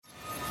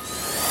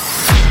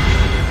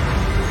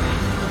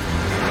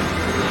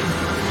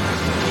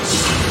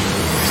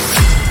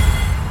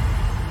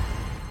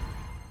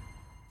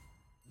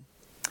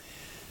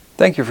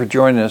Thank you for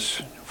joining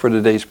us for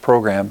today's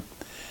program.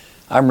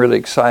 I'm really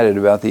excited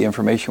about the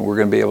information we're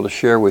going to be able to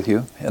share with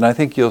you. And I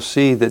think you'll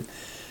see that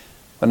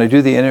when I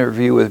do the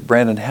interview with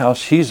Brandon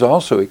House, he's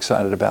also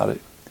excited about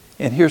it.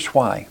 And here's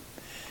why.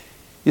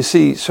 You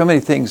see, so many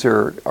things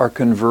are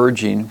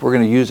converging. We're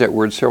going to use that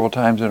word several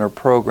times in our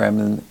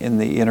program in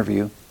the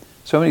interview.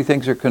 So many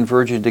things are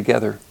converging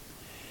together.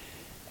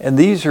 And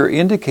these are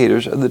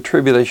indicators of the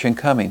tribulation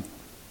coming.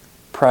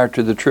 Prior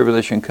to the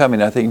tribulation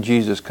coming, I think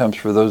Jesus comes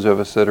for those of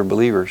us that are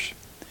believers.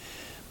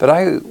 But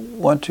I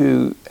want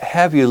to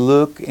have you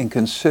look and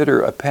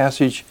consider a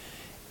passage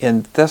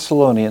in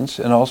Thessalonians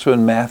and also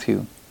in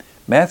Matthew.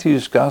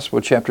 Matthew's Gospel,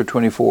 chapter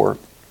 24.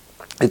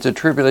 It's a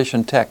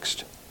tribulation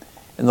text.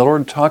 And the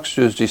Lord talks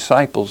to his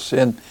disciples,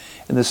 and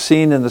the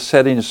scene and the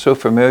setting is so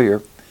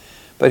familiar.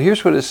 But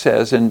here's what it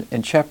says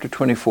in chapter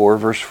 24,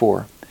 verse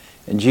 4.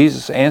 And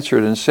Jesus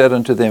answered and said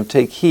unto them,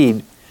 Take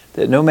heed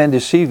that no man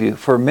deceive you,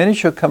 for many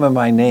shall come in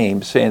my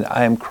name, saying,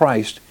 I am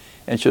Christ,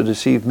 and shall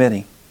deceive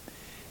many.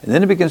 And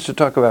then it begins to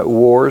talk about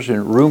wars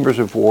and rumors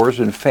of wars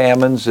and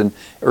famines and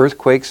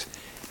earthquakes.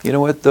 You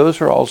know what?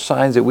 Those are all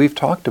signs that we've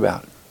talked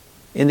about,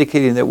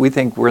 indicating that we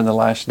think we're in the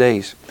last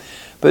days.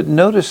 But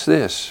notice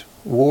this,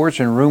 wars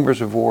and rumors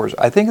of wars.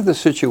 I think of the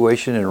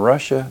situation in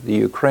Russia, the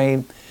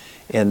Ukraine,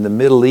 and the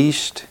Middle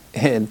East,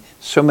 and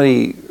so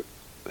many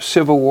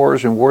civil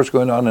wars and wars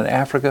going on in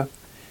Africa.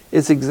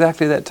 It's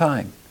exactly that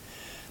time.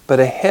 But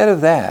ahead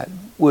of that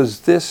was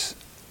this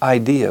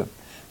idea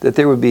that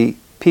there would be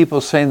people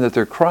saying that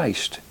they're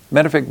Christ.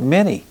 Matter of fact,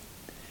 many.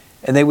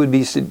 And they would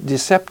be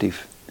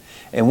deceptive.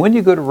 And when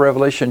you go to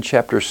Revelation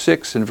chapter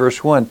 6 and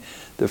verse 1,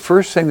 the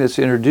first thing that's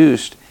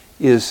introduced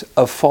is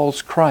a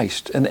false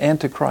Christ, an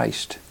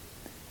antichrist.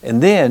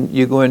 And then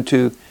you go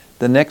into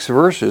the next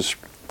verses,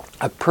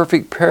 a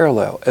perfect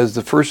parallel. As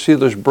the first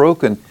seal is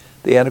broken,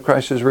 the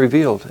Antichrist is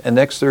revealed. And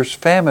next there's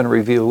famine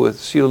revealed with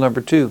seal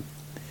number 2.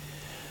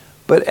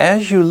 But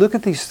as you look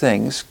at these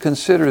things,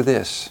 consider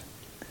this,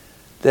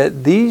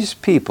 that these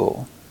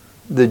people,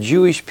 the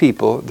Jewish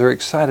people, they're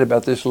excited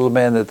about this little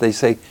man that they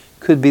say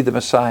could be the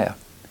Messiah.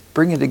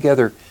 Bringing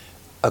together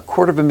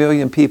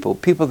 250,000 people,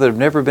 people that have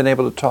never been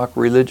able to talk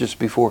religious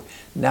before.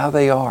 Now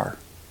they are.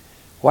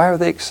 Why are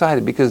they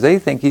excited? Because they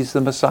think he's the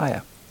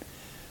Messiah.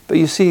 But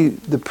you see,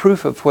 the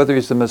proof of whether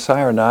he's the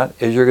Messiah or not,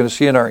 as you're going to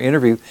see in our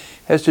interview,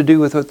 has to do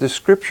with what the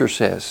Scripture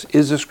says.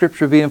 Is the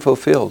Scripture being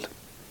fulfilled?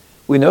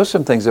 We know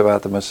some things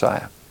about the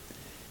Messiah.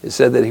 It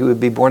said that he would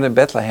be born in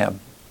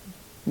Bethlehem.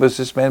 Was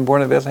this man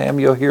born in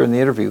Bethlehem? You'll hear in the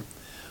interview.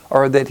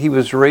 Or that he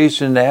was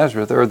raised in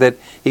Nazareth, or that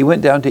he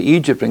went down to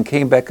Egypt and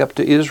came back up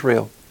to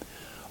Israel.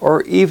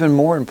 Or even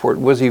more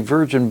important, was he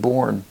virgin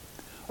born?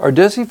 Or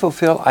does he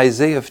fulfill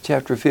Isaiah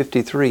chapter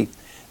 53?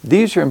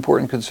 These are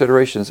important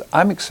considerations.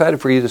 I'm excited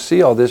for you to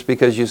see all this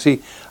because you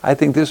see, I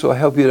think this will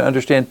help you to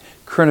understand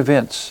current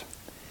events.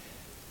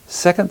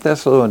 2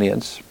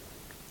 Thessalonians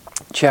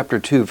chapter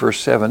 2, verse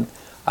 7.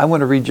 I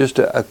want to read just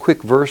a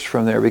quick verse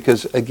from there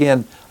because,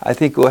 again, I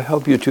think it will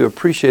help you to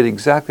appreciate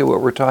exactly what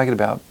we're talking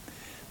about.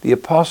 The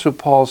Apostle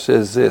Paul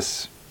says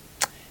this.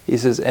 He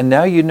says, And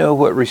now you know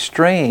what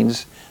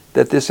restrains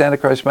that this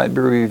Antichrist might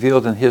be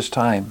revealed in his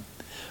time.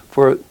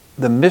 For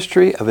the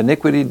mystery of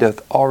iniquity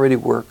doth already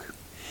work.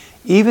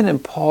 Even in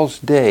Paul's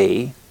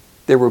day,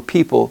 there were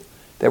people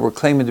that were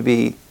claiming to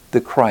be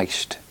the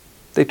Christ.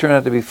 They turned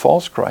out to be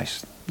false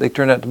Christ. They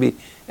turned out to be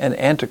an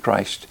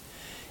Antichrist.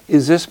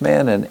 Is this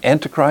man an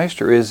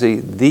Antichrist or is he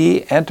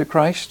the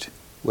Antichrist?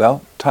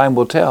 Well, time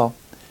will tell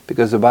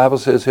because the Bible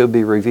says he'll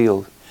be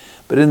revealed.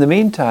 But in the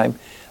meantime,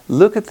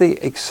 look at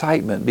the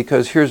excitement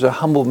because here's a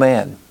humble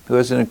man who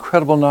has an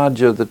incredible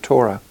knowledge of the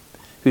Torah,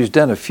 who's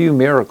done a few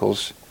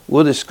miracles.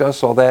 We'll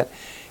discuss all that.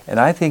 And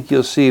I think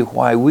you'll see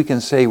why we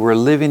can say we're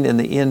living in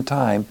the end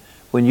time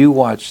when you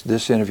watch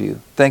this interview.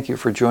 Thank you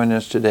for joining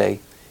us today.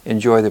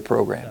 Enjoy the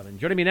program.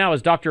 Joining me now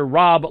is Dr.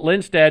 Rob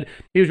Lindsted.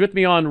 He was with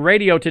me on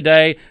radio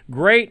today.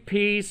 Great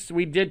piece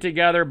we did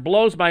together.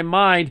 Blows my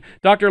mind.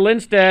 Dr.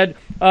 Lindsted,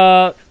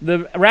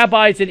 the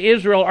rabbis in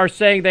Israel are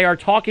saying they are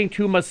talking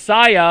to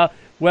Messiah.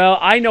 Well,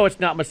 I know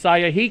it's not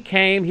Messiah. He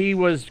came, he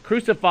was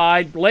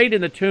crucified, laid in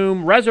the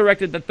tomb,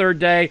 resurrected the third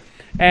day,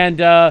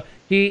 and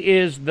he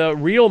is the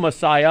real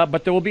Messiah,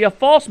 but there will be a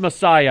false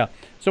Messiah.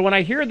 So when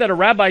I hear that a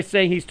rabbi is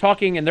saying he's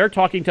talking and they're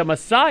talking to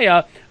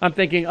Messiah, I'm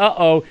thinking,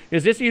 uh-oh,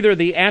 is this either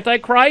the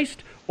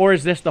Antichrist, or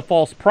is this the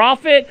false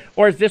prophet,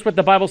 or is this what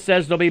the Bible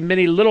says there'll be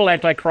many little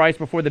Antichrists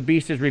before the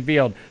beast is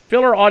revealed?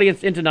 Fill our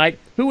audience in tonight.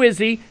 Who is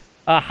he?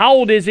 How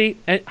old is he?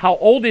 And how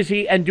old is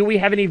he? And do we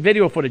have any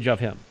video footage of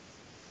him?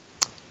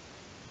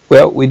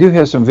 Well, we do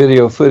have some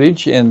video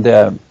footage,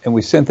 and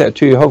we sent that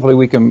to you. Hopefully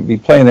we can be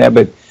playing that.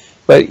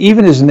 But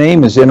even his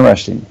name is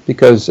interesting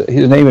because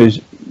his name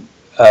is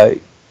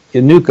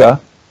Yanuka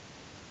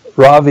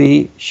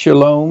Ravi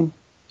Shalom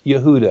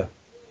Yehuda.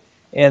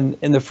 And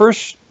in the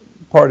first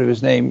part of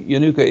his name,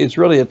 Yanuka, it's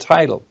really a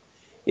title.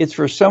 It's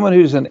for someone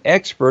who's an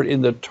expert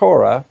in the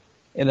Torah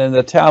and in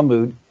the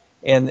Talmud,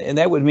 and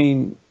that would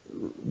mean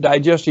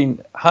digesting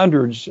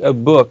hundreds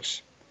of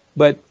books.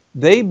 But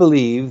they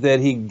believe that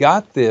he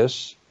got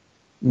this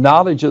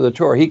knowledge of the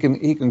Torah. He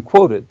can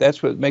quote it.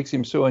 That's what makes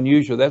him so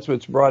unusual. That's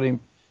what's brought him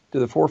to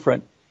the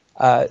forefront.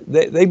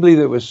 They believe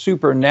it was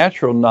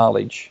supernatural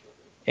knowledge.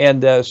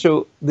 And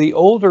so the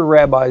older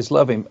rabbis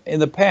love him. In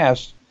the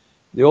past,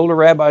 the older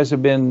rabbis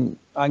have been,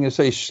 I'm going to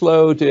say,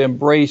 slow to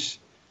embrace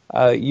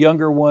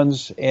younger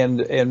ones.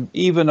 And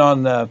even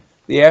on the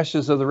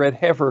ashes of the red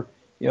heifer,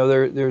 you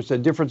know, there's a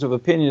difference of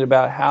opinion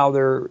about how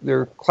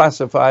they're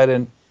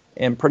classified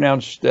and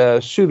pronounced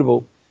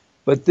suitable.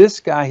 But this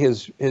guy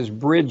has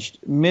bridged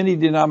many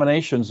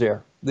denominations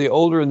there, the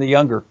older and the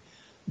younger.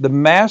 The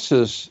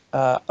masses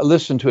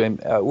listen to him.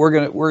 We're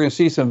gonna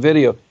see some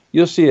video.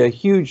 You'll see a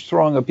huge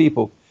throng of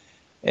people,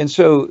 and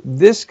so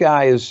this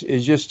guy is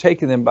just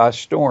taking them by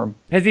storm.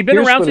 Has he been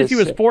around since he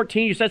was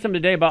 14? You said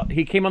something today about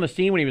he came on the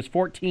scene when he was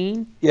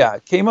 14. Yeah,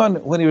 came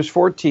on when he was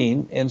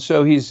 14, and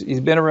so he's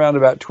been around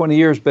about 20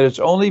 years. But it's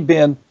only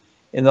been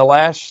in the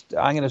last,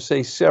 I'm going to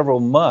say,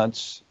 several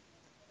months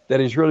that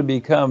he's really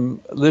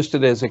become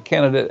listed as a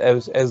candidate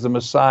as the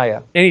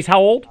Messiah. And he's how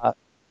old?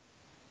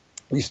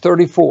 He's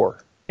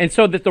 34. And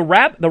so that the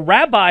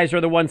rabbis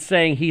are the ones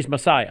saying he's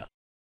Messiah.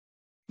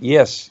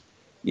 Yes,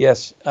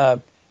 yes.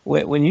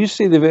 When you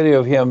see the video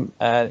of him,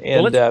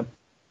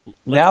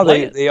 now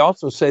they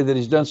also say that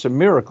he's done some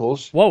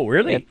miracles. Whoa,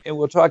 really? And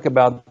we'll talk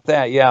about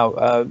that.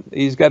 Yeah,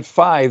 he's got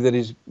 5 that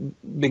he's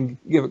been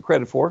given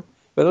credit for.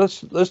 But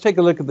let's take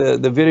a look at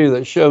the video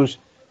that shows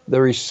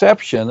the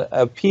reception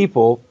of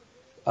people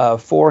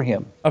for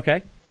him.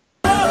 Okay.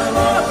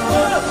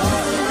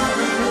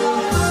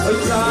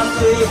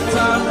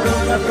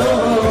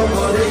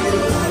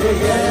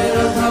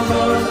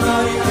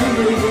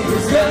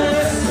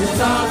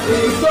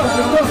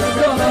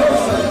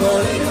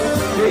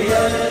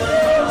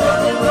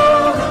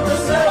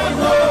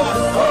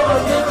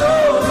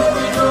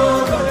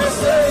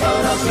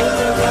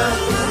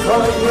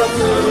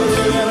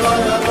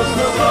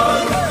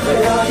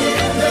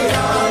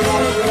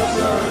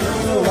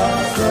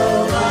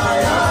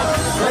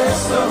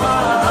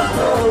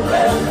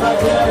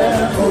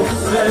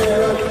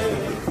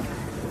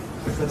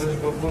 הקדוש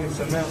ברוך הוא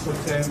משמח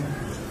אתכם,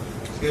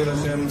 שיהיה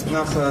לכם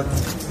נחת,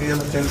 שיהיה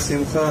לכם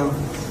שמחה,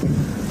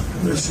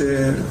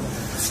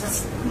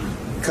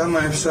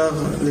 ושכמה אפשר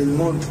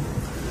ללמוד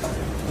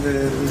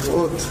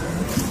ולראות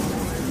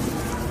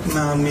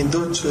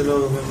מהמידות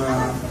שלו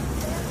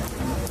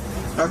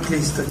רק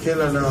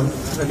להסתכל עליו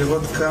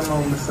ולראות כמה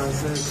הוא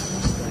מחזק.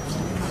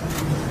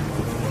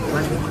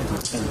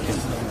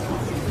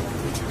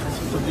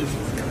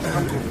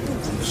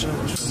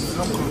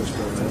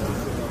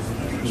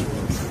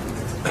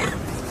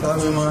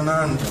 Salve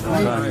Manan,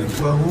 Baruch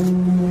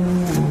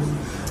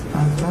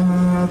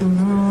Atah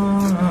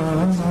Adonai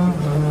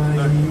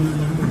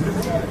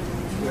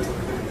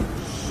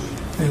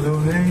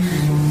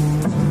Eloheinu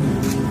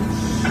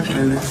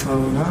Melech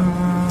haolam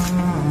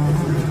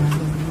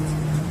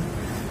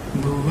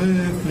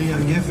Borei pri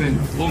הגפן.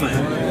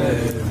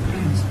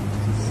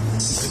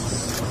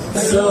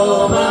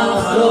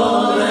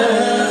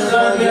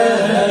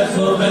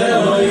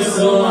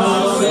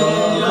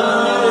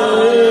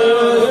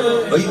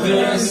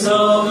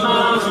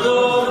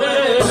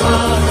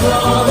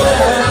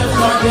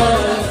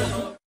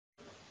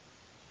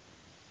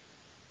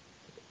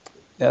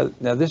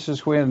 Now this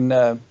is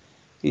when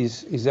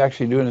he's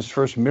actually doing his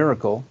first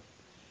miracle,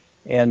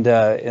 and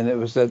it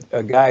was that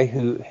a guy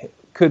who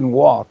couldn't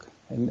walk,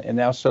 and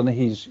now suddenly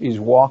he's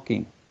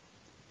walking,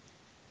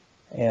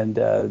 and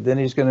then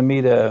he's going to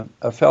meet a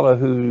fellow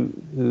who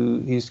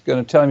he's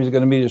going to tell him he's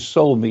going to meet his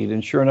soulmate,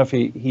 and sure enough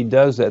he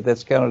does that.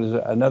 That's counted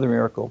as another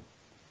miracle.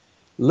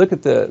 Look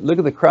at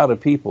the crowd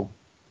of people,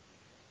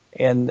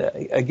 and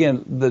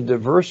again the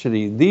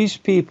diversity. These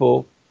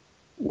people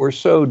were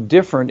so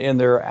different in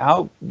their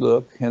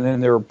outlook and in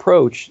their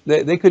approach.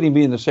 They couldn't even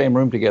be in the same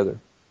room together.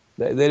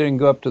 They didn't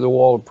go up to the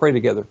wall and pray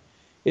together.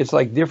 It's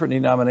like different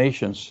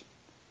denominations.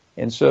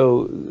 And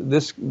so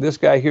this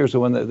guy here is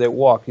the one that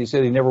walked. He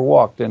said he never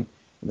walked, and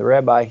the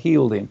rabbi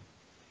healed him.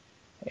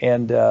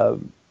 And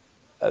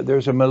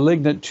there's a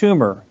malignant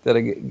tumor that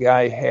a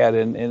guy had,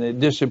 and it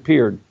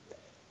disappeared.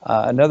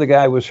 Another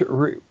guy was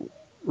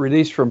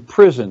released from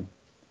prison,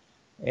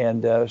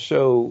 and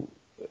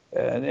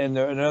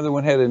another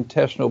one had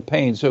intestinal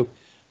pain. So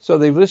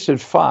they've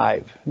listed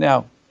 5.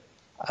 Now,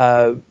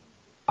 I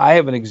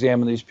haven't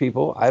examined these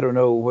people. I don't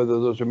know whether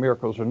those are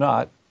miracles or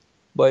not.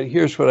 But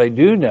here's what I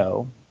do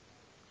know,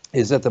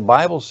 is that the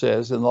Bible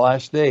says in the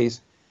last days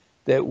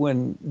that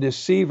when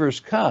deceivers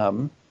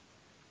come,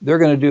 they're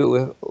going to do it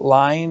with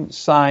lying,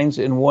 signs,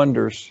 and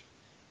wonders.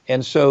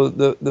 And so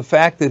the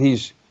fact that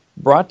he's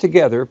brought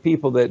together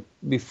people that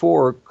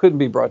before couldn't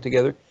be brought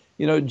together,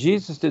 you know,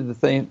 Jesus did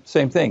the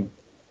same thing.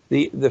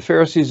 The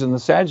Pharisees and the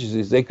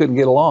Sadducees, they couldn't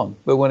get along.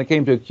 But when it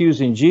came to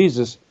accusing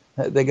Jesus,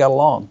 they got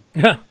along.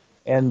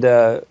 And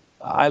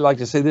I like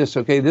to say this,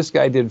 okay, this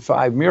guy did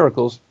 5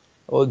 miracles.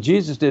 Well,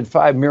 Jesus did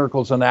 5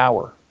 miracles an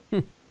hour.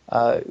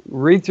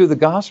 Read through the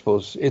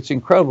Gospels. It's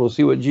incredible to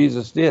see what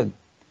Jesus did.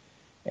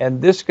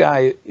 And this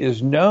guy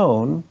is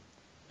known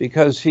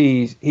because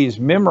he's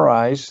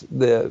memorized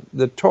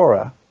the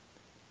Torah,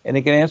 and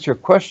he can answer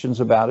questions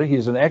about it.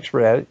 He's an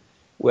expert at it.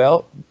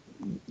 Well,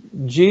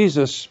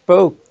 Jesus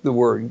spoke the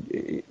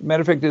Word.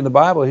 Matter of fact, in the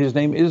Bible, his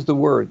name is the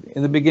Word.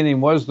 In the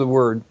beginning was the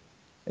Word,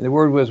 and the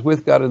Word was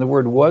with God, and the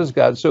Word was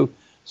God.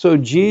 So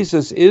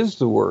Jesus is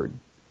the Word.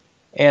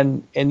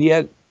 And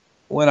yet,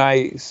 when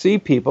I see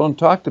people and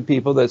talk to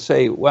people that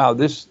say, wow,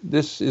 this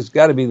has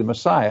got to be the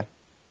Messiah,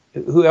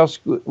 who else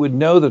would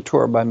know the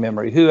Torah by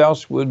memory? Who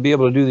else would be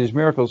able to do these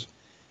miracles?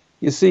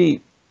 You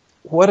see,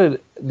 what a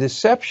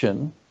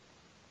deception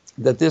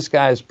that this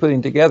guy is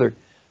putting together.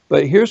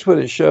 But here's what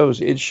it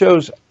shows. It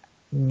shows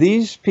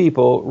these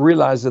people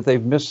realize that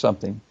they've missed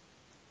something.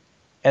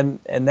 And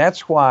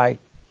that's why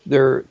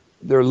they're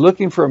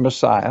looking for a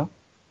Messiah.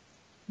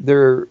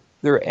 They're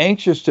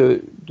anxious to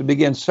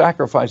begin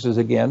sacrifices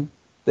again.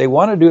 They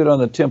want to do it on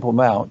the Temple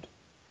Mount.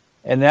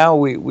 And now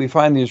we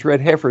find these red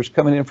heifers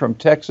coming in from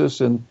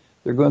Texas, and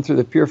they're going through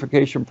the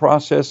purification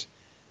process.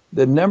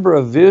 The number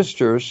of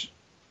visitors,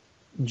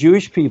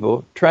 Jewish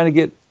people, trying to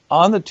get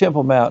on the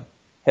Temple Mount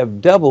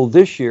have doubled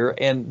this year.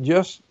 And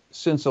just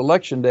since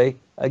Election Day,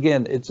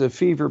 again, it's a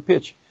fever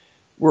pitch.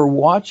 We're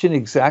watching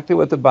exactly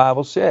what the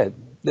Bible said.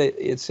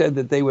 It said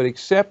that they would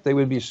accept, they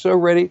would be so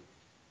ready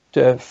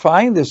to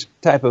find this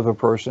type of a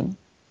person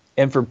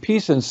and for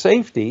peace and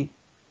safety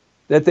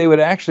that they would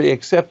actually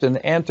accept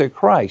an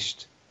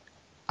Antichrist.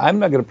 I'm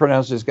not going to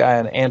pronounce this guy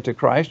an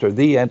Antichrist or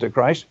the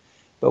Antichrist,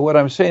 but what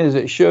I'm saying is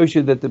it shows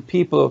you that the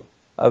people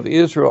of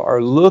Israel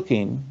are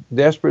looking,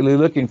 desperately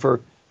looking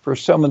for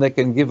someone that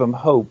can give them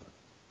hope.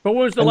 But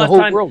when was the last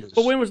time?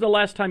 But when was the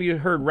last time you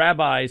heard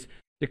rabbis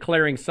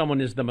declaring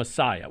someone is the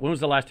Messiah? When was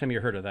the last time you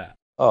heard of that?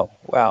 Oh,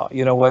 wow!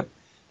 You know what?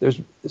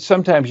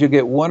 Sometimes you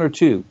get one or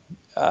two.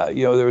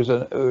 There was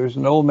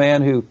an old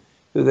man who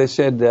they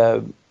said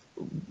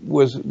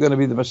was going to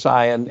be the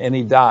Messiah, and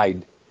he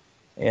died.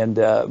 And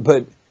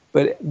but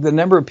the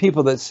number of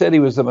people that said he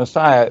was the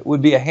Messiah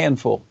would be a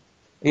handful.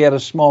 He had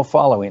a small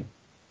following.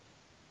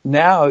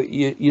 Now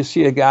you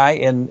see a guy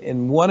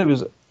in one of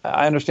his.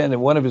 I understand that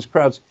one of his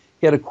crowds,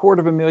 he had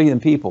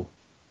 250,000 people.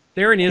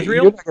 There in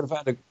Israel? You're not going to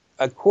find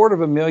a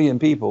 250,000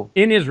 people.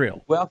 In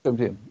Israel? Welcomed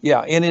him.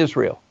 Yeah, in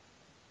Israel.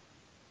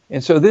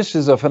 And so this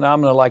is a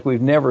phenomenon like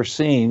we've never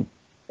seen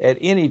at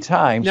any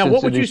time. Now, since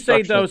what would you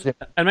say those? And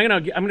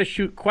I'm going to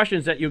shoot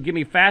questions that you'll give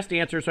me fast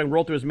answers so I can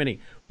roll through as many.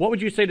 What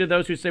would you say to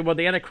those who say, well,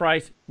 the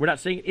Antichrist, we're not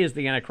saying is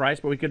the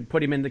Antichrist, but we could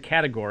put him in the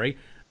category.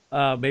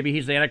 Maybe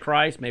he's the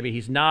Antichrist, maybe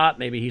he's not,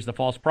 maybe he's the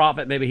false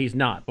prophet, maybe he's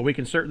not. But we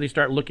can certainly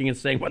start looking and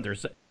saying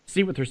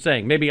see what they're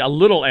saying. Maybe a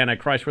little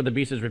Antichrist where the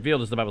beast is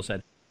revealed, as the Bible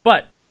said.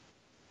 But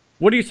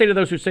what do you say to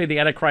those who say the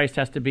Antichrist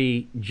has to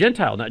be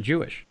Gentile, not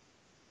Jewish?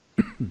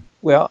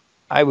 Well,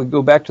 I would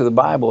go back to the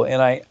Bible,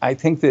 and I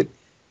think that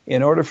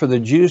in order for the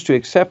Jews to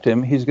accept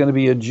him, he's going to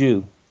be a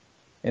Jew.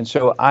 And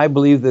so I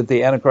believe that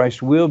the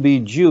Antichrist will be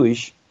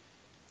Jewish.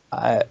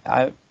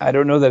 I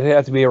don't know that it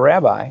has to be a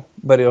rabbi,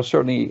 but it'll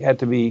certainly have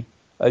to be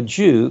a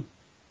Jew.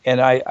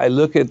 And I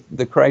look at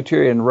the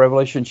criteria in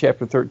Revelation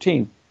chapter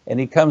 13, and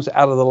he comes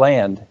out of the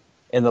land.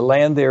 And the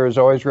land there is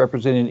always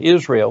representing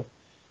Israel.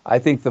 I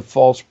think the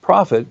false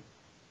prophet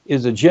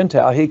is a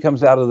Gentile. He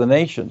comes out of the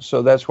nations.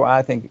 So that's why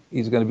I think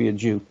he's going to be a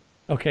Jew.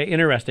 Okay,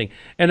 interesting.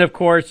 And of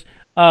course,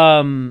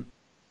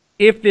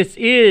 if this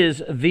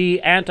is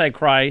the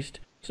Antichrist,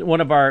 so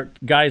one of our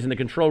guys in the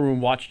control room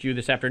watched you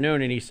this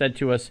afternoon, and he said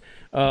to us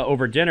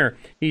over dinner,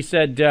 he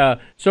said,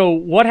 so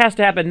what has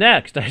to happen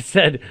next? I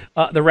said,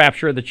 the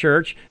rapture of the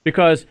church,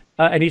 because,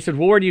 and he said,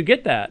 well, where do you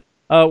get that?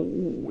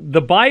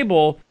 The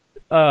Bible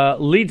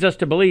leads us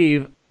to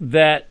believe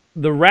that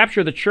the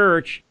rapture of the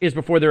church is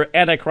before the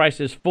Antichrist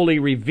is fully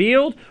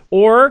revealed,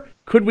 or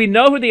could we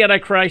know who the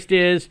Antichrist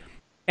is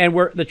and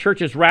where the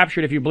church is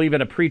raptured if you believe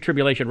in a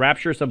pre-tribulation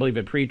rapture? Some believe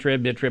in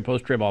pre-trib, mid-trib,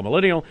 post-trib, all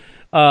millennial.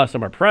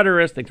 Some are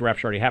preterists, think the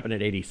rapture already happened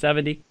at AD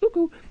 70.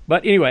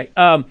 But anyway,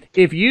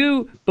 if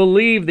you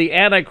believe the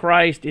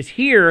Antichrist is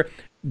here,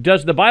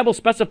 does the Bible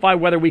specify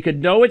whether we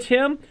could know it's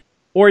him,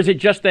 or is it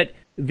just that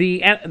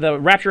the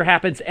rapture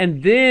happens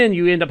and then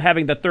you end up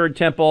having the third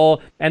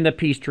temple and the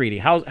peace treaty?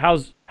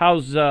 How's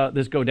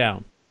this go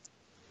down?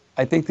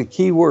 I think the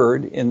key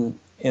word in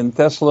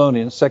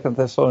Thessalonians, 2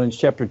 Thessalonians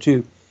chapter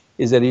 2,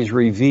 is that he's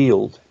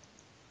revealed.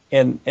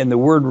 And the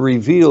word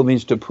reveal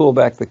means to pull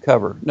back the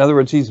cover. In other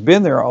words, he's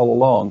been there all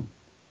along,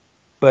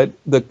 but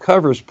the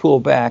cover's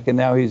pulled back and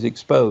now he's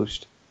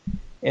exposed.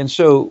 And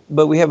so,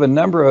 but we have a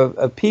number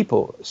of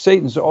people.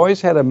 Satan's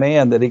always had a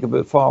man that he could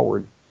put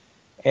forward.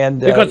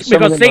 And because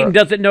Satan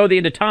doesn't know the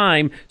end of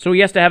time, so he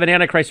has to have an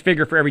Antichrist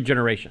figure for every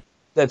generation.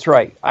 That's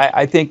right.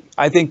 I think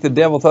the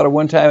devil thought at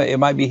one time it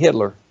might be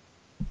Hitler,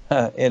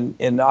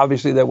 and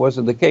obviously that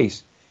wasn't the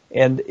case.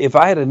 And if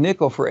I had a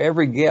nickel for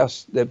every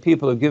guess that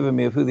people have given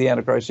me of who the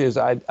Antichrist is,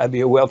 I'd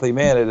be a wealthy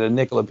man at a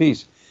nickel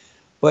apiece.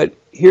 But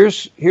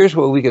here's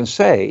what we can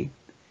say,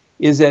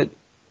 is that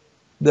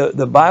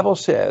the Bible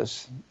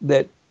says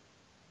that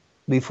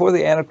before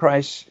the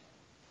Antichrist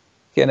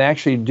can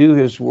actually do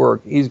his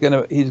work, he's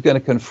gonna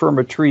confirm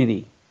a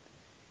treaty.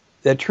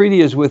 That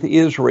treaty is with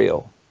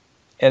Israel.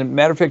 And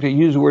matter of fact, I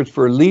use words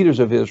for leaders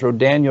of Israel.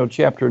 Daniel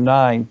chapter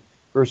 9,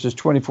 verses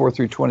 24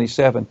 through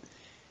 27.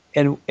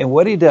 And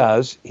what he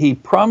does, he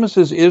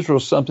promises Israel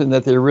something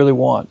that they really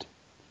want.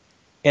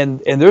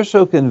 And they're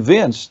so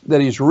convinced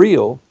that he's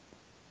real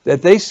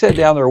that they set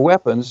down their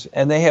weapons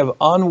and they have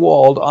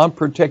unwalled,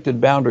 unprotected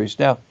boundaries.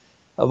 Now,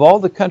 of all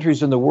the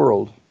countries in the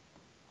world,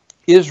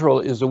 Israel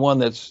is the one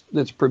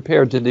that's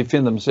prepared to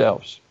defend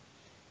themselves.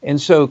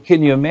 And so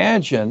can you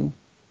imagine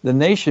the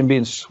nation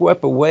being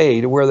swept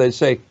away to where they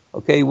say,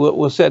 okay,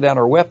 we'll set down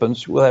our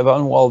weapons, we'll have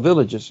unwalled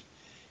villages.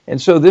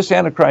 And so this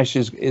Antichrist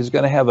is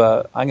going to have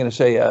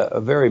a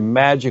very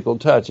magical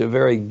touch, a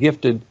very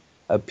gifted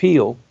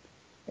appeal.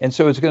 And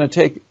so it's going to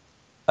take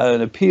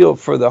an appeal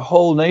for the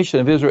whole nation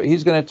of Israel.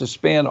 He's going to have to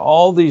span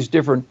all these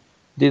different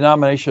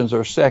denominations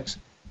or sects.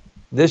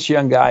 This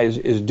young guy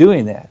is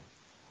doing that.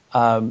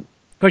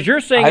 Because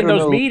you're saying in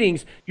those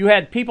meetings, you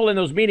had people in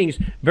those meetings,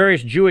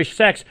 various Jewish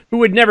sects, who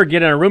would never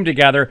get in a room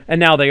together, and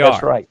now they are.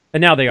 That's right.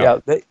 And now they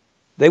are.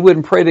 They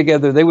wouldn't pray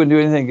together. They wouldn't do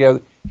anything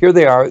together. Here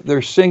they are.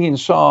 They're singing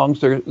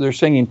songs. They're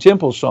singing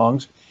temple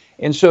songs.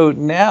 And so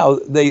now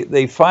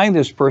they find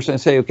this person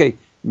and say, okay,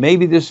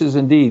 maybe this is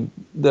indeed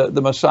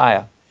the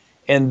Messiah.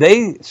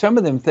 And some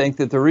of them think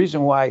that the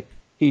reason why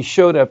he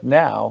showed up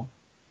now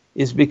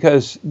is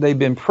because they've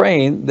been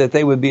praying that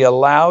they would be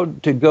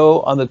allowed to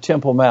go on the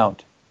Temple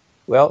Mount.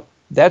 Well,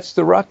 that's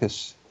the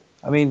ruckus.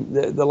 I mean,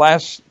 the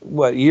last,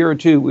 year or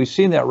two, we've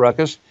seen that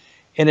ruckus,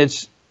 and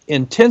it's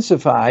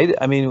intensified.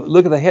 I mean,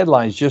 look at the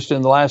headlines just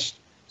in the last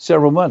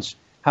several months.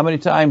 How many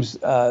times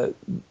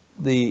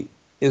the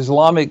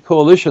Islamic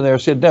coalition there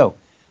said no.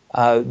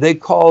 They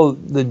call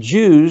the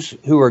Jews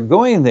who are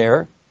going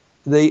there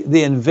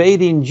the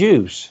invading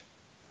Jews.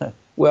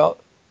 Well,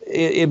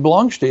 it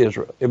belongs to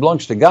Israel. It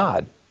belongs to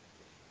God.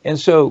 And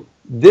so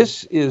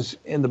this is,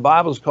 in the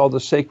Bible, is called the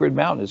sacred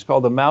mountain. It's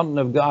called the mountain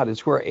of God.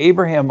 It's where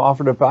Abraham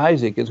offered up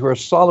Isaac. It's where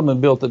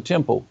Solomon built the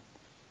temple.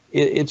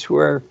 It's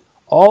where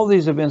all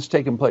these events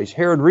taken place.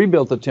 Herod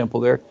rebuilt the temple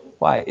there.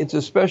 Why? It's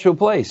a special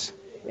place.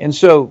 And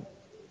so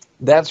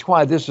that's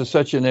why this is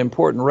such an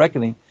important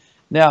reckoning.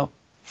 Now,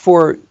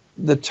 for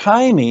the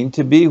timing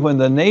to be when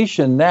the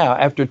nation now,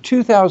 after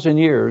 2,000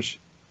 years,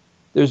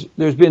 there's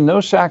been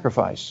no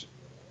sacrifice.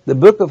 The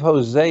book of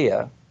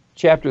Hosea,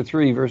 chapter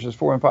 3, verses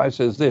 4 and 5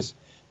 says this: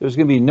 there's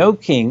going to be no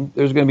king,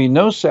 there's going to be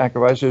no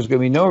sacrifice, there's going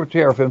to be no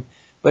teraphim,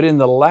 but in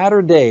the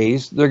latter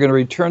days, they're going to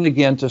return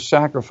again to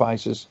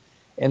sacrifices.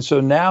 And so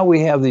now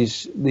we have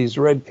these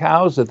red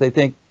cows that they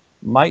think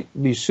might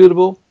be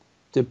suitable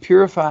to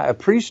purify a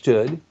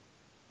priesthood.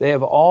 They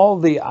have all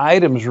the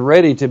items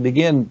ready to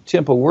begin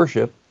temple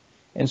worship.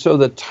 And so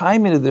the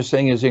timing of this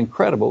thing is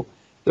incredible.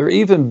 They're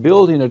even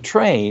building a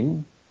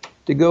train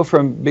to go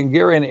from Ben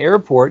Gurion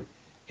Airport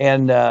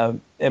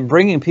and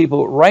bringing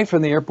people right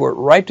from the airport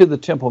right to the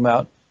Temple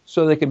Mount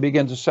so they can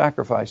begin to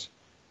sacrifice.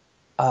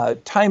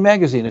 Time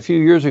Magazine a few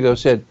years ago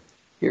said,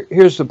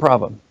 here's the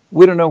problem.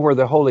 We don't know where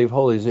the Holy of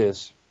Holies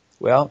is.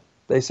 Well,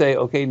 they say,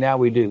 okay, now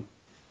we do.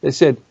 They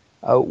said,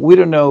 we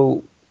don't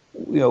know,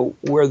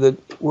 where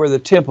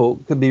the temple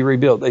could be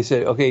rebuilt. They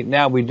said, okay,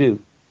 now we do.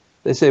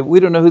 They said, we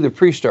don't know who the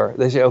priests are.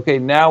 They say, okay,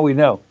 now we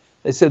know.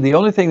 They said, the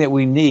only thing that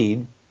we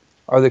need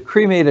are the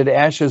cremated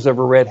ashes of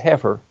a red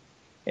heifer.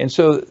 And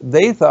so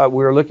they thought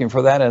we were looking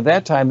for that. And at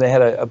that time, they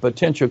had a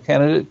potential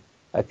candidate,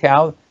 a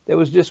cow, that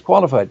was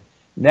disqualified.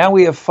 Now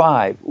we have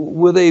 5.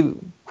 Will they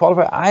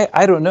qualify?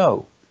 I don't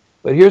know.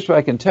 But here's what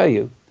I can tell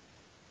you.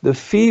 The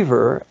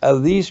fever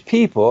of these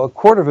people,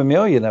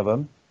 250,000 of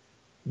them,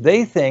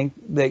 they think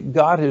that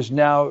God has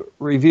now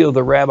revealed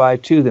the rabbi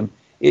to them.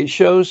 It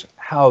shows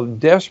how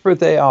desperate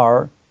they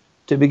are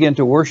to begin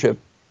to worship.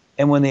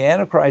 And when the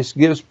Antichrist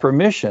gives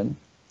permission,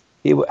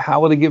 how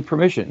will he give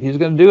permission? He's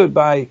going to do it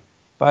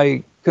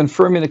by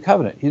confirming the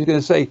covenant. He's going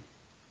to say,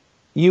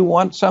 you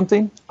want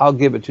something? I'll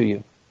give it to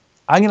you.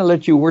 I'm going to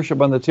let you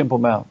worship on the Temple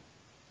Mount.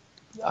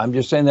 I'm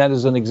just saying that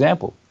as an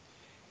example.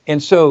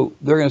 And so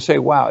they're going to say,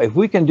 wow, if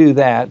we can do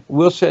that,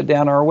 we'll set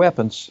down our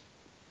weapons.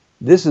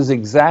 This is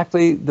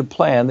exactly the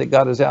plan that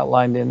God has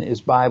outlined in his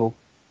Bible.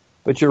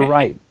 But you're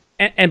right.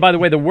 And by the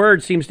way, the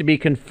word seems to be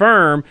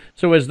confirmed,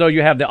 so as though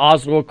you have the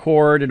Oslo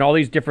Accord and all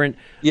these different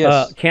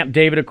Camp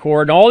David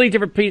Accord and all these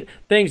different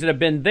things that have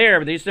been there,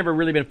 but they've just never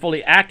really been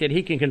fully acted.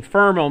 He can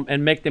confirm them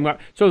and make them.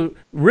 So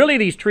really,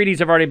 these treaties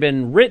have already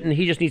been written.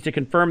 He just needs to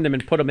confirm them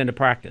and put them into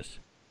practice.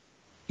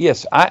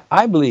 Yes,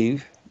 I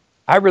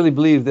really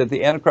believe that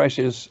the Antichrist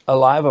is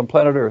alive on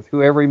planet Earth,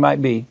 whoever he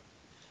might be.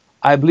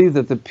 I believe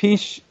that the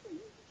peace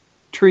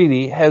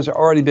treaty has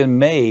already been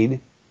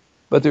made,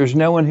 but there's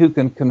no one who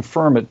can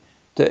confirm it,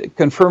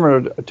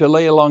 to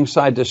lay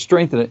alongside, to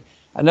strengthen it.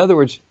 In other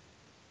words,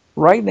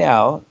 right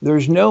now,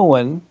 there's no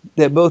one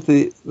that both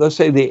let's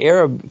say the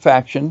Arab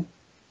faction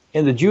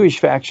and the Jewish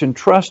faction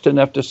trust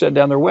enough to set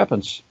down their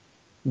weapons.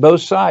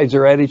 Both sides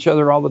are at each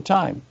other all the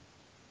time.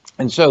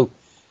 And so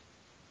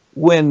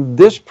when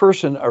this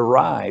person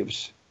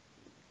arrives,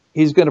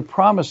 he's going to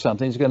promise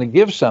something, he's going to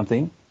give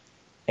something,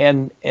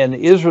 and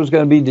Israel's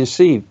going to be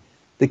deceived.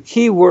 The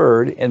key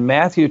word in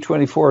Matthew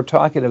 24,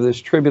 talking of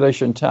this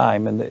tribulation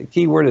time, and the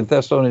key word in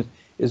Thessalonians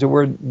is the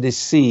word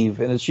deceive,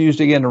 and it's used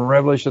again in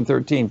Revelation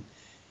 13.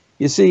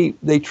 You see,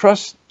 they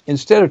trust,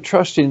 instead of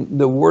trusting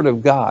the Word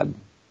of God,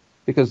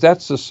 because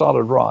that's the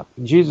solid rock.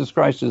 Jesus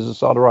Christ is the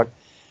solid rock.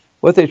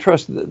 What they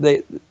trust,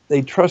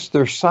 they trust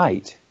their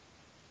sight.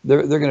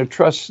 They're going to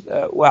trust,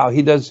 wow,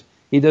 he does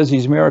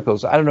these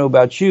miracles. I don't know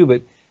about you,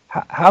 but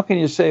how can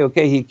you say,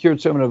 okay, he cured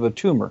someone of a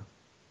tumor?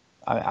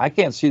 I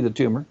can't see the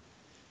tumor.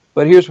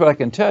 But here's what I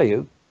can tell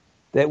you,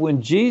 that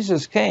when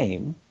Jesus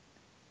came,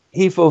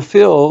 he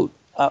fulfilled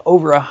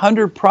over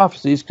 100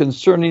 prophecies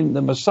concerning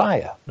the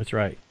Messiah. That's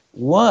right.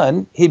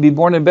 One, he'd be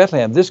born in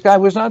Bethlehem. This guy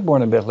was not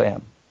born in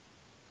Bethlehem.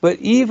 But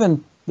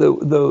even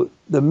the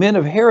men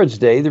of Herod's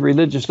day, the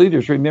religious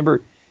leaders,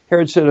 remember,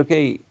 Herod said,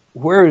 okay,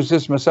 where is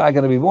this Messiah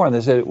going to be born?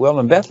 They said, well,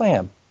 in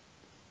Bethlehem.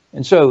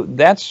 And so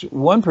that's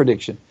one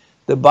prediction.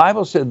 The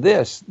Bible said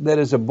this, that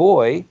as a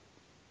boy,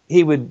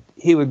 he would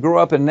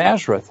grow up in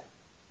Nazareth.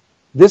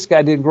 This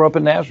guy didn't grow up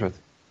in Nazareth.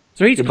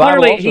 So he's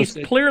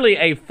clearly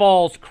a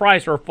false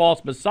Christ or a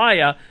false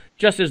Messiah,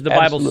 just as the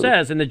Bible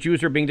says, and the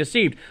Jews are being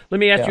deceived. Let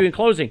me ask you in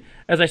closing,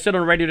 as I said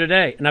on radio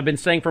today, and I've been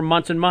saying for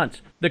months and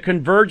months, the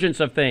convergence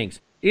of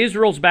things.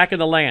 Israel's back in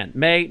the land,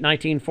 May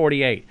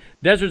 1948.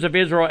 Deserts of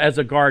Israel as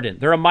a garden.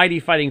 They're a mighty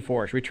fighting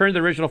force. Return to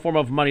the original form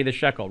of money, the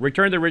shekel.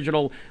 Return to the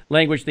original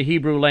language, the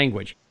Hebrew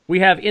language.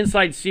 We have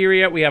inside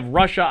Syria, we have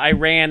Russia,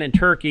 Iran, and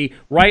Turkey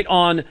right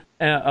on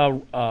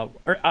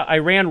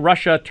Iran,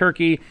 Russia,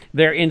 Turkey,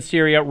 they're in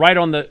Syria, right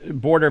on the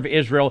border of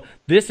Israel.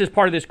 This is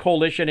part of this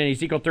coalition in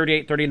Ezekiel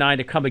 38:39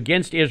 to come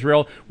against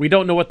Israel. We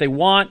don't know what they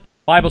want.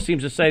 Bible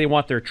seems to say they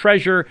want their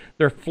treasure.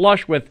 They're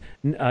flush with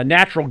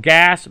natural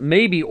gas,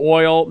 maybe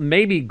oil,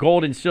 maybe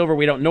gold and silver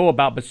we don't know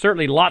about, but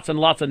certainly lots and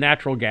lots of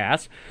natural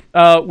gas.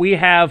 We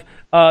have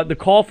the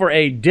call for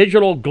a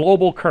digital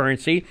global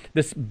currency.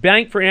 This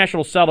Bank for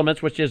International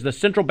Settlements, which is the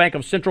central bank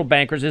of central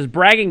bankers, is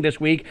bragging this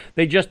week.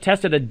 They just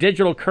tested a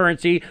digital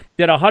currency,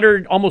 did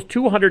almost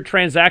 200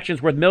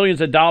 transactions worth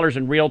millions of dollars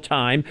in real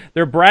time.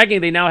 They're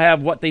bragging they now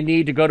have what they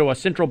need to go to a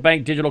central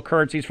bank digital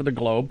currencies for the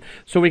globe.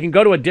 So we can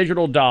go to a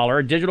digital dollar,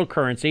 a digital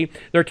currency.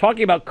 They're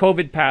talking about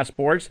COVID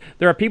passports.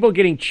 There are people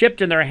getting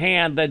chipped in their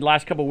hand the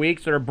last couple of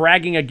weeks that are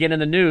bragging again in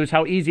the news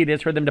how easy it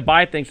is for them to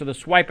buy things with a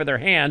swipe of their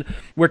hand.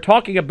 We're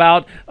talking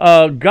about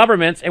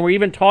governments, and we're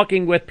even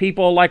talking with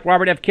people like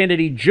Robert F.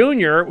 Kennedy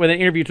Jr. with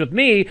interviews with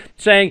me,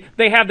 saying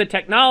they have the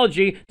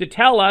technology to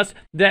tell us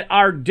that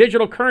our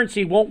digital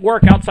currency won't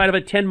work outside of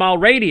a 10-mile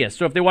radius.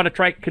 So if they want to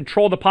try to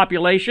control the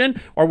population,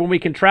 or when we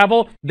can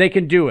travel, they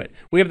can do it.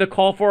 We have the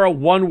call for a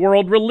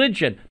one-world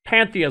religion,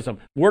 pantheism,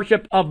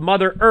 worship of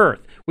Mother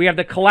Earth. We have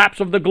the collapse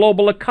of the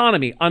global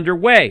economy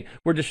underway.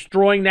 We're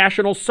destroying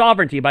national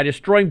sovereignty by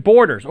destroying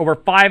borders. Over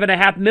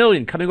 5.5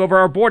 million coming over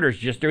our borders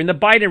just during the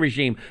Biden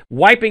regime,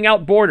 wiping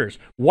out borders,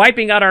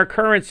 wiping out our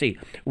currency.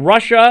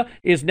 Russia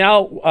is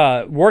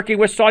now working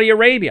with Saudi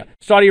Arabia.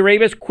 Saudi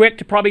Arabia is quick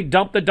to probably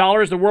dump the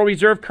dollar as the world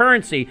reserve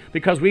currency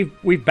because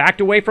we've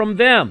backed away from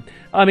them.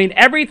 I mean,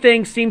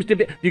 everything seems to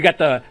be... You got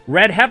the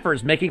red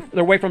heifers making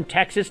their way from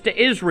Texas to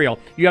Israel.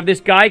 You have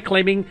this guy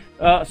claiming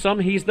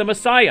he's the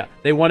Messiah.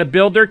 They want to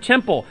build their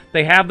temple.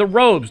 They have the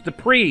robes, the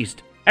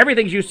priest.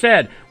 Everything you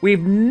said.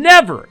 We've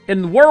never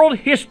in world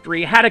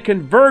history had a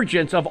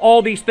convergence of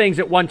all these things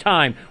at one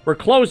time. We're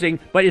closing,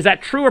 but is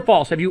that true or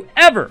false? Have you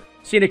ever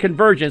seen a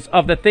convergence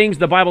of the things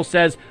the Bible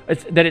says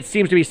that it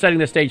seems to be setting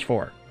the stage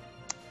for?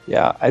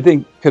 Yeah, I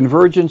think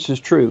convergence is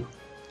true.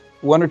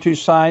 One or two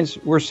signs,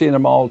 we're seeing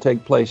them all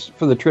take place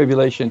for the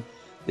tribulation.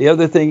 The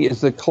other thing is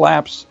the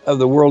collapse of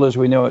the world as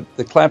we know it,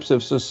 the collapse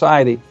of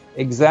society,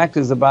 exact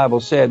as the Bible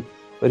said.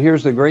 But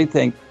here's the great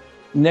thing.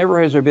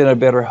 Never has there been a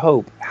better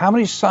hope. How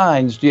many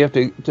signs do you have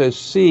to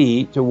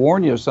see to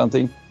warn you of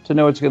something to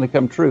know it's going to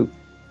come true?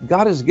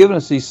 God has given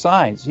us these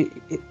signs.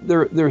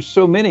 There's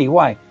so many.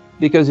 Why?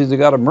 Because he's a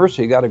God of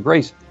mercy, a God of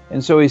grace.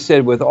 And so he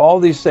said, with all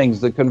these things,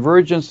 the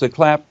convergence, the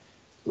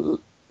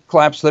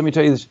collapse, let me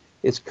tell you this,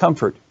 it's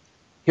comfort.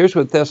 Here's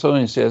what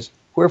Thessalonians says,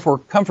 wherefore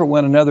comfort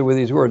one another with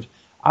these words.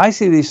 I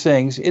see these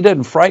things, it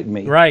doesn't frighten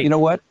me. Right. You know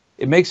what?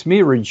 It makes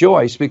me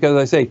rejoice because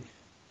I say,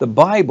 the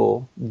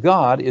Bible,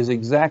 God is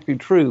exactly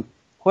true.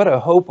 What a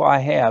hope I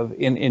have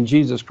in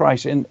Jesus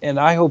Christ. And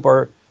I hope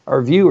our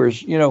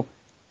viewers, you know,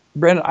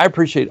 Brandon, I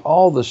appreciate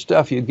all the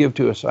stuff you give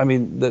to us. I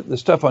mean, the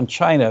stuff on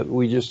China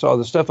we just saw,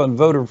 the stuff on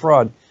voter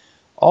fraud,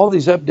 all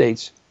these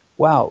updates.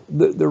 Wow,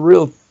 the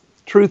real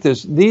truth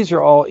is these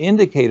are all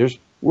indicators.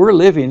 We're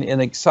living in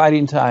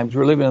exciting times.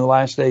 We're living in the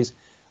last days.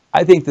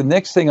 I think the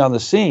next thing on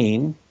the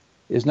scene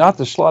is not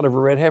the slaughter of a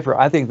red heifer.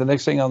 I think the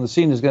next thing on the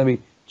scene is going to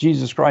be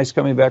Jesus Christ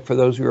coming back for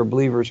those who are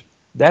believers.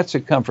 That's a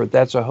comfort.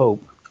 That's a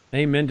hope.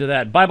 Amen to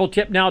that.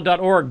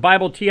 BibleTipNow.org,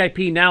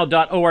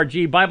 BibleTipNow.org,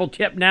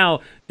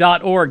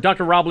 BibleTipNow.org.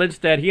 Dr. Rob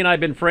Lindstead, he and I have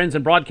been friends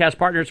and broadcast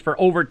partners for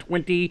over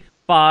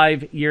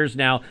 25 years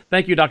now.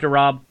 Thank you, Dr.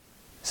 Rob.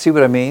 See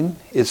what I mean?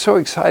 It's so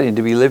exciting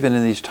to be living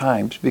in these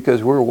times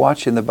because we're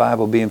watching the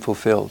Bible being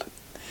fulfilled.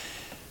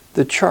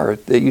 The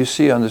chart that you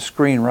see on the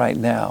screen right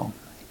now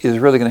is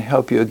really going to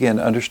help you, again,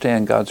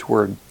 understand God's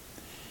Word.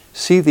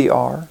 See the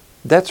R?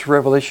 That's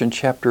Revelation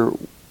chapter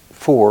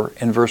 4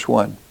 and verse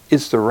 1.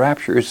 It's the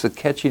rapture. It's the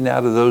catching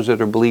out of those that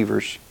are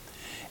believers.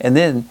 And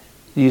then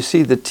you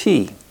see the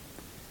T?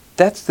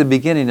 That's the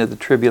beginning of the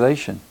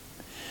tribulation.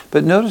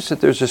 But notice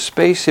that there's a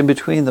space in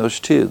between those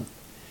two.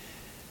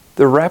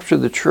 The rapture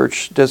of the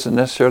church doesn't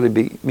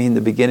necessarily mean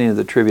the beginning of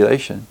the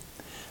tribulation.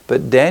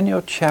 But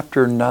Daniel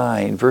chapter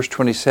 9, verse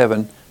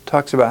 27,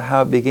 talks about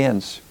how it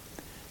begins.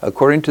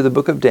 According to the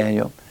book of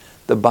Daniel,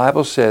 the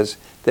Bible says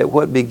that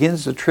what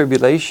begins the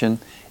tribulation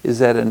is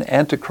that an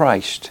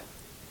Antichrist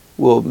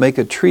will make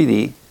a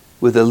treaty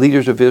with the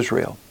leaders of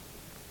Israel.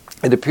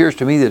 It appears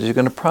to me that he's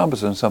going to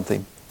promise them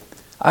something.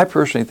 I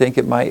personally think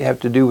it might have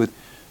to do with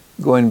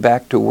going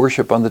back to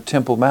worship on the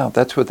Temple Mount.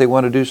 That's what they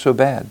want to do so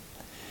bad.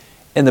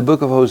 And the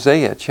book of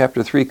Hosea,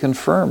 chapter 3,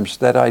 confirms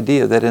that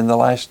idea that in the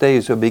last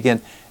days they'll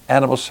begin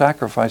animal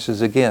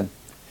sacrifices again.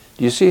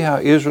 Do you see how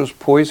Israel's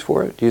poised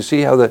for it? Do you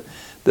see how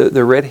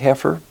the red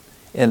heifer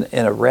and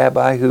a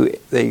rabbi who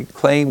they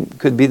claim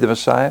could be the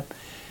Messiah?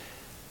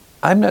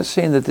 I'm not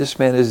saying that this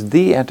man is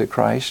the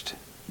Antichrist,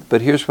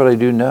 but here's what I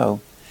do know.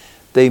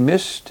 They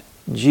missed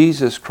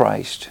Jesus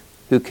Christ,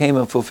 who came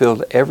and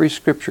fulfilled every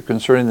scripture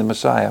concerning the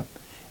Messiah,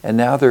 and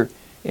now they're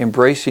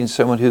embracing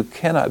someone who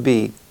cannot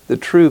be the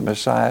true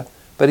Messiah,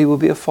 but he will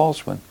be a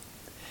false one.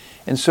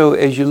 And so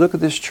as you look at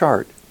this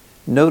chart,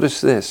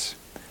 notice this,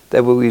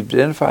 that we've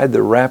identified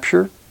the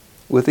rapture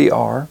with the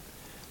R,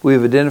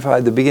 we've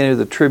identified the beginning of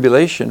the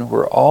tribulation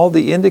where all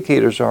the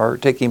indicators are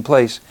taking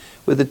place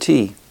with the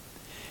T.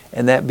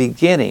 And that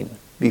beginning,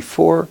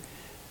 before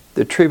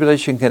the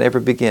tribulation can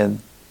ever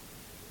begin,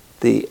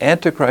 the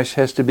Antichrist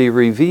has to be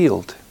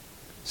revealed.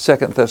 2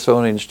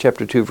 Thessalonians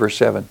chapter 2, verse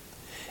 7.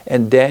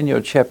 And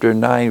Daniel chapter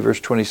 9, verse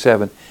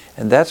 27.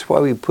 And that's why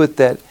we put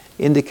that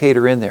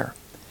indicator in there.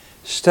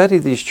 Study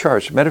these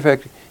charts. Matter of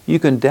fact, you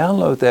can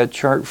download that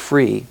chart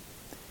free.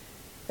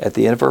 At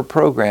the end of our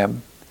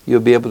program,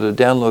 you'll be able to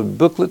download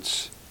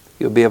booklets,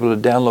 you'll be able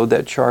to download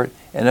that chart,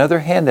 and other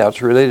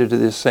handouts related to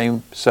this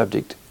same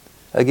subject.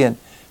 Again,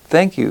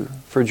 thank you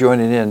for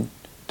joining in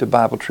to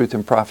Bible Truth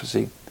and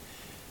Prophecy.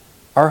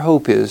 Our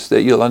hope is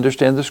that you'll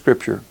understand the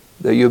Scripture,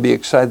 that you'll be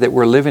excited that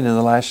we're living in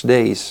the last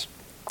days,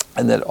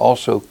 and that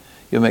also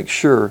you'll make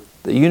sure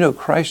that you know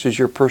Christ is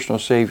your personal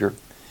Savior.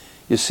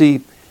 You see,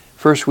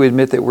 first we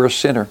admit that we're a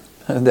sinner,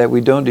 and that we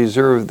don't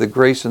deserve the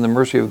grace and the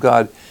mercy of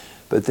God.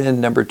 But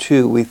then, number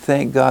two, we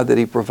thank God that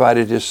He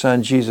provided His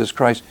Son, Jesus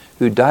Christ,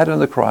 who died on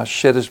the cross,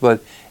 shed His blood,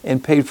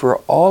 and paid for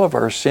all of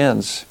our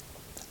sins.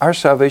 Our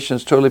salvation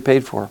is totally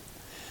paid for.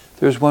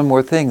 There's one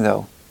more thing,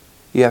 though.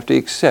 You have to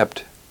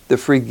accept the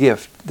free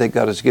gift that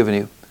God has given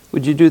you.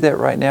 Would you do that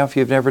right now if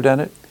you've never done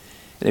it?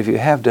 And if you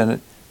have done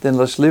it, then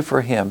let's live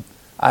for Him.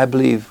 I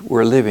believe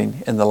we're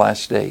living in the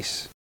last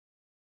days.